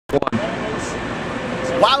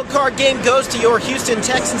Wild card game goes to your Houston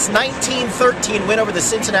Texans 19-13 win over the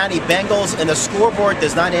Cincinnati Bengals, and the scoreboard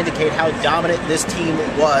does not indicate how dominant this team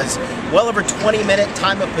was. Well over 20-minute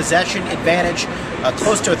time of possession advantage,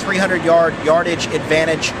 close to a 300-yardage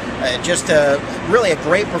advantage. Really a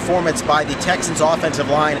great performance by the Texans offensive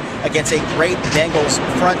line against a great Bengals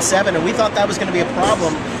front seven, and we thought that was going to be a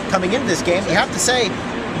problem coming into this game. You have to say,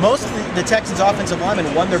 most of the Texans offensive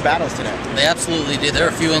linemen won their battles today. They absolutely did. There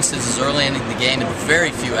were a few instances early in the game and very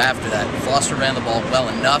few after that. Foster ran the ball well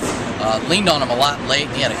enough, leaned on him a lot late.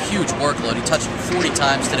 He had a huge workload. He touched him 40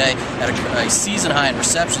 times today, had a season high in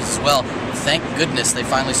receptions as well. Thank goodness they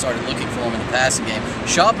finally started looking for him in the passing game.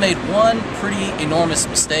 Schaub made one pretty enormous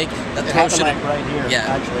mistake. That throw should have, right here.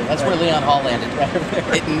 Yeah, actually, that's where Leon Hall landed.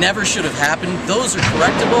 It never should have happened. Those are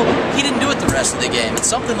correctable. He didn't do it the rest of the game. It's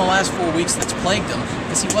something the last 4 weeks that's plagued him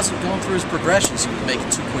because he wasn't going through his progressions. He was making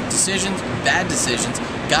too quick decisions, bad decisions.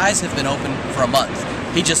 Guys have been open for a month.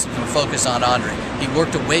 He just was going to focus on Andre. He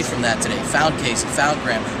worked away from that today. Found Casey, found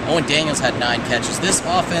Graham. Owen Daniels had 9 catches. This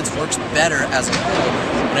offense works better as a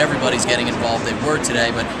whole when everybody's getting involved. They were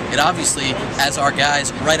today, but it obviously, as our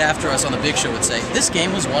guys right after us on the Big Show would say, this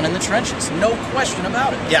game was won in the trenches. No question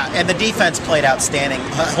about it. Yeah, and the defense played outstanding,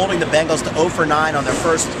 holding the Bengals to 0 for 9 on their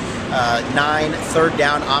first 9 third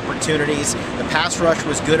down opportunities. The pass rush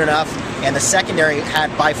was good enough, and the secondary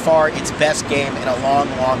had by far its best game in a long,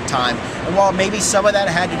 long time. And while maybe some of that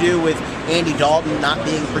had to do with Andy Dalton not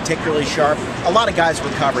being particularly sharp, a lot of guys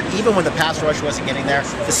recovered. Even when the pass rush wasn't getting there,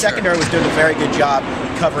 the secondary was doing a very good job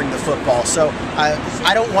covering the football. So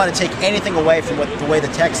I don't want to take anything away from the way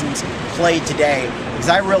the Texans played today, because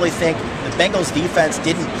I really think the Bengals defense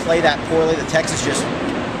didn't play that poorly. The Texans just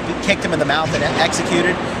kicked him in the mouth and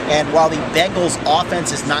executed. And while the Bengals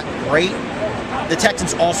offense is not great, the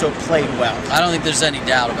Texans also played well. I don't think there's any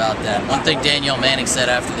doubt about that. One thing Danielle Manning said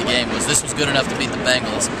after the game was this was good enough to beat the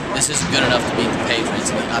Bengals. This isn't good enough to beat the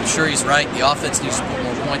Patriots. I'm sure he's right. The offense needs to put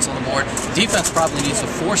more points on the board. The defense probably needs to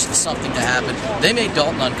force something to happen. They made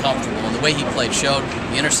Dalton uncomfortable, and the way he played showed.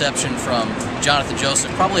 The interception from Jonathan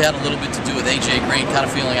Joseph probably had a little bit to do with A.J. Green kind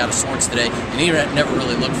of feeling out of sorts today, and he never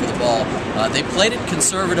really looked for the ball. They played it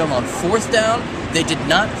conservative on 4th down. They did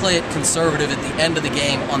not play it conservative at the end of the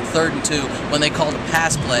game on 3rd and 2 when they called a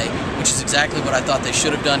pass play, which is exactly what I thought they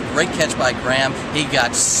should have done. Great catch by Graham. He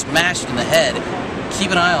got smashed in the head.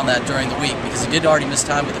 Keep an eye on that during the week because he did already miss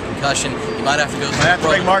time with a concussion. He might have to go through might have to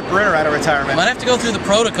bring Mark Bruner out of retirement. Might have to go through the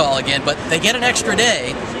protocol again, but they get an extra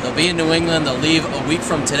day. They'll be in New England. They'll leave a week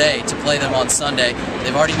from today to play them on Sunday.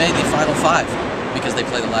 They've already made the final 5 because they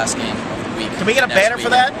play the last game of the week. Can we get a banner for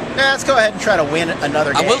that? Yeah, let's go ahead and try to win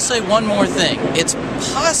another game. I will say one more thing. It's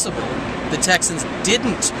possible the Texans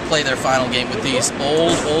didn't play their final game with these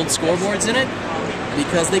old scoreboards in it,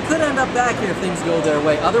 because they could end up back here if things go their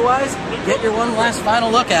way. Otherwise, get your one last final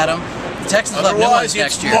look at them. The Texans will have new ones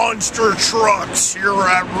next year. Monster trucks here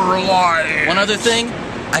at Reliant. One other thing,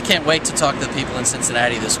 I can't wait to talk to the people in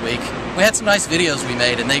Cincinnati this week. We had some nice videos we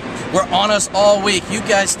made, and they were on us all week. You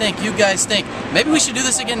guys stink. You guys stink. Maybe we should do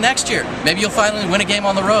this again next year. Maybe you'll finally win a game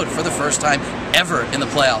on the road for the first time ever in the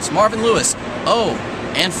playoffs. Marvin Lewis,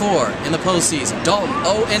 0-4 in the postseason. Dalton,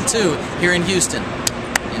 0-2 here in Houston.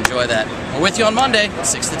 Enjoy that. We're with you on Monday,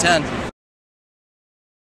 6 to 10.